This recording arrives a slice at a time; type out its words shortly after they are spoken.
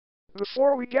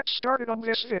Before we get started on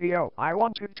this video, I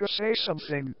wanted to say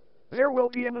something. There will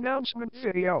be an announcement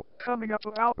video coming up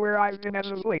about where I've been as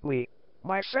of lately.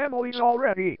 My family's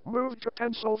already moved to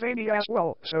Pennsylvania as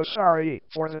well, so sorry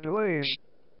for the delays.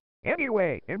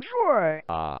 Anyway, enjoy!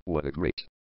 What a great...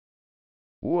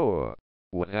 Whoa!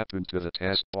 What happened to the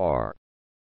taskbar?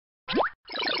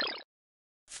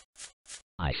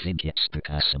 I think it's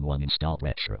because someone installed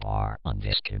RetroR on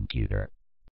this computer.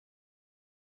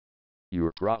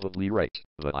 You're probably right,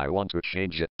 but I want to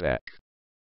change it back.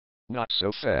 Not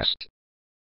so fast.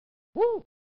 Woo!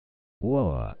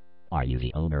 Whoa! Are you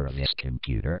the owner of this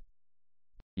computer?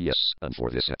 Yes, and for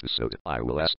this episode, I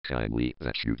will ask kindly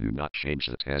that you do not change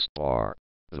the taskbar.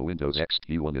 The Windows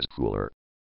XP one is cooler.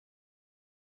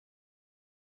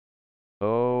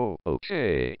 Oh,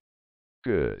 okay.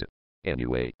 Good.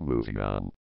 Anyway, moving on.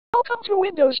 Welcome to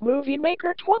Windows Movie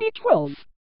Maker 2012.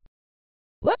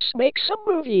 Let's make some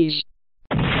movies.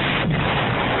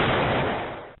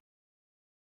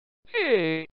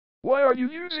 Hey, why are you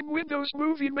using Windows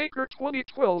Movie Maker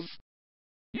 2012?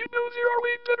 You know there are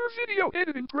way better video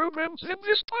editing programs than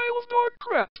this pile of dog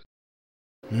crap.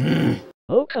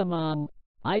 Oh, come on.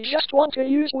 I just want to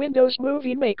use Windows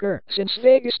Movie Maker since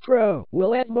Vegas Pro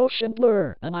will add motion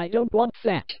blur, and I don't want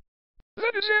that.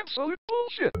 That is absolute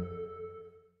bullshit.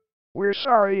 We're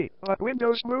sorry, but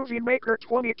Windows Movie Maker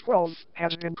 2012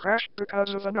 has been crashed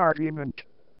because of an argument.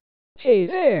 Hey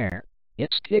there!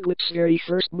 It's Piglet's very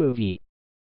first movie.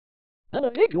 And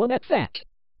a big one at that.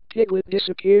 Piglet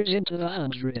disappears into the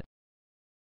 100.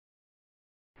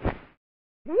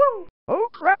 Woo! Oh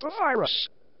crap, a virus!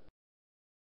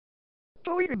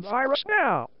 Deleting virus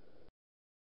now!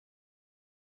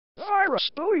 Virus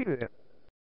deleted!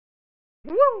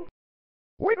 Woo!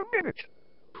 Wait a minute!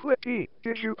 Flippy,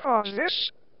 did you cause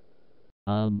this?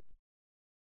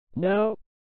 No.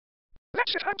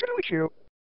 That's it, I'm gonna delete you.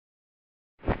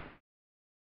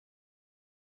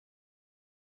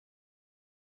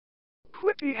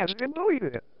 Flippy has been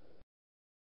deleted.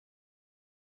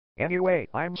 Anyway,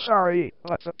 I'm sorry,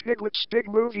 but the Piglet's Big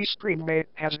Movie screenmate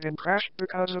has been crashed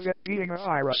because of it being a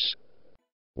virus.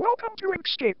 Welcome to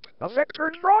Inkscape, a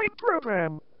vector drawing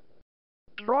program.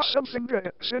 Draw something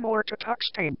good, similar to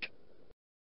Tux Paint.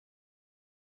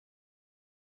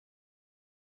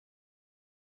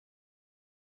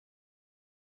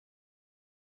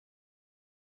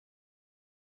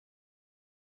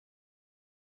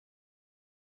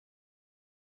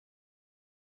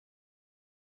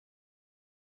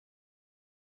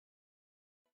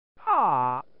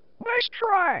 Nice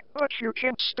try, but you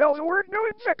can't spell the word no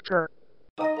in vector.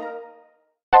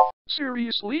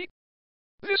 Seriously?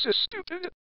 This is stupid.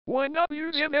 Why not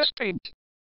use MS Paint?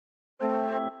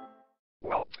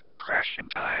 Well, crashing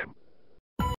time.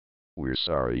 We're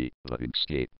sorry, but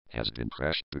Inkscape has been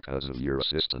crashed because of your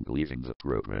assistant leaving the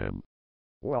program.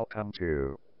 Welcome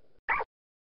to...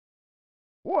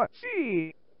 What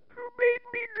the? Who made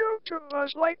me go to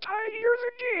Buzz Lightyear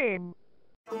the game?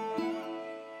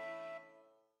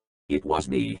 It was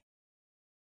me.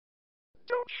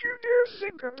 Don't you dare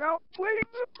think about playing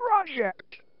the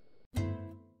project.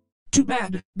 Too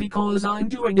bad, because I'm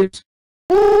doing it.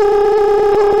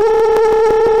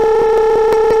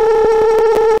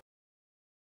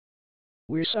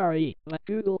 We're sorry, but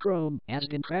Google Chrome has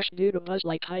been crashed due to Buzz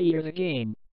Lightyear the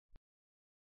game.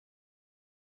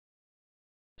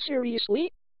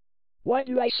 Seriously? Why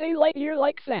do I say Lightyear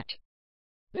like that?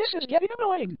 This is getting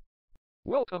annoying.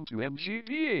 Welcome to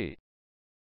MGVA.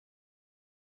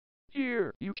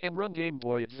 Here, you can run Game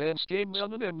Boy Advance games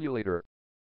on an emulator.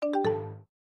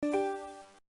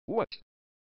 What?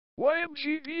 Why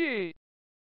MGVA?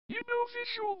 You know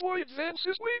Visual Boy Advance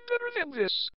is way better than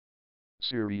this.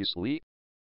 Seriously?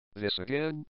 This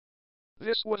again?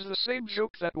 This was the same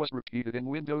joke that was repeated in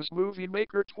Windows Movie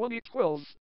Maker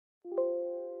 2012.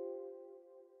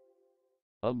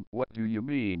 What do you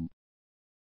mean?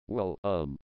 Well,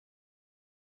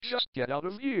 just get out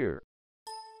of here.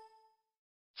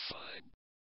 Fine.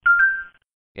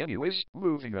 Anyways,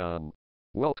 moving on.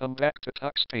 Welcome back to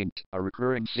Tux Paint, a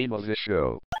recurring theme of this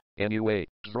show. Anyway,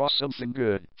 draw something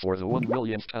good for the 1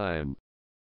 millionth time.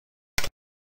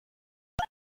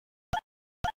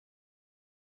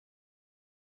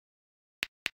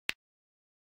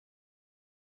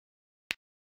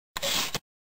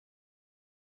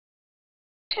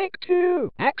 Take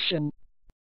 2, action.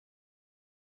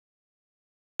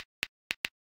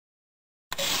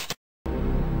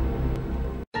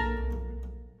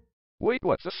 Wait,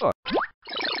 what the fuck?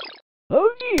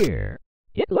 Oh dear.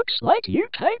 It looks like you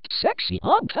typed sexy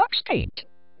on Tux Paint.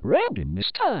 Random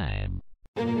this time.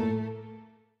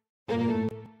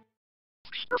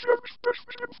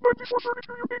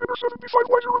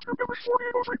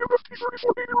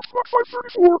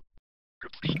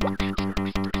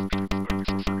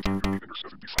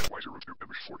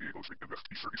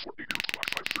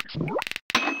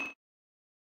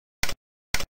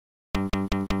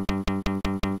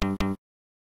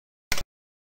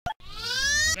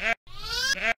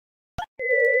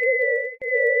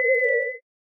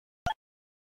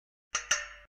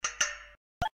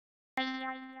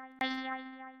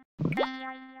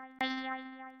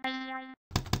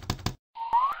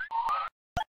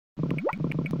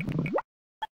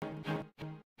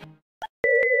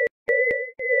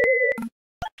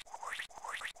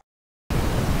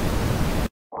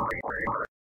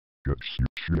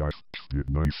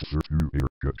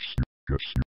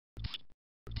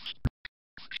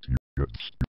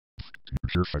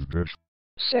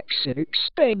 Sexy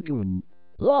expansion.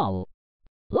 Lol.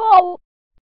 LOL.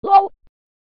 LOL.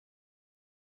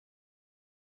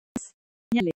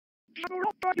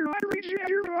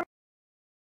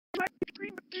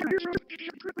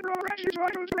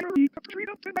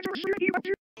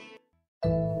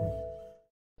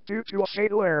 Due to a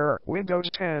fatal error, Windows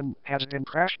 10 has been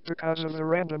crashed because of the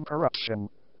random corruption.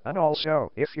 And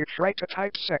also, if you try to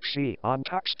type sexy on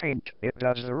Tux Paint, it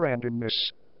does the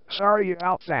randomness. Sorry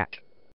about that.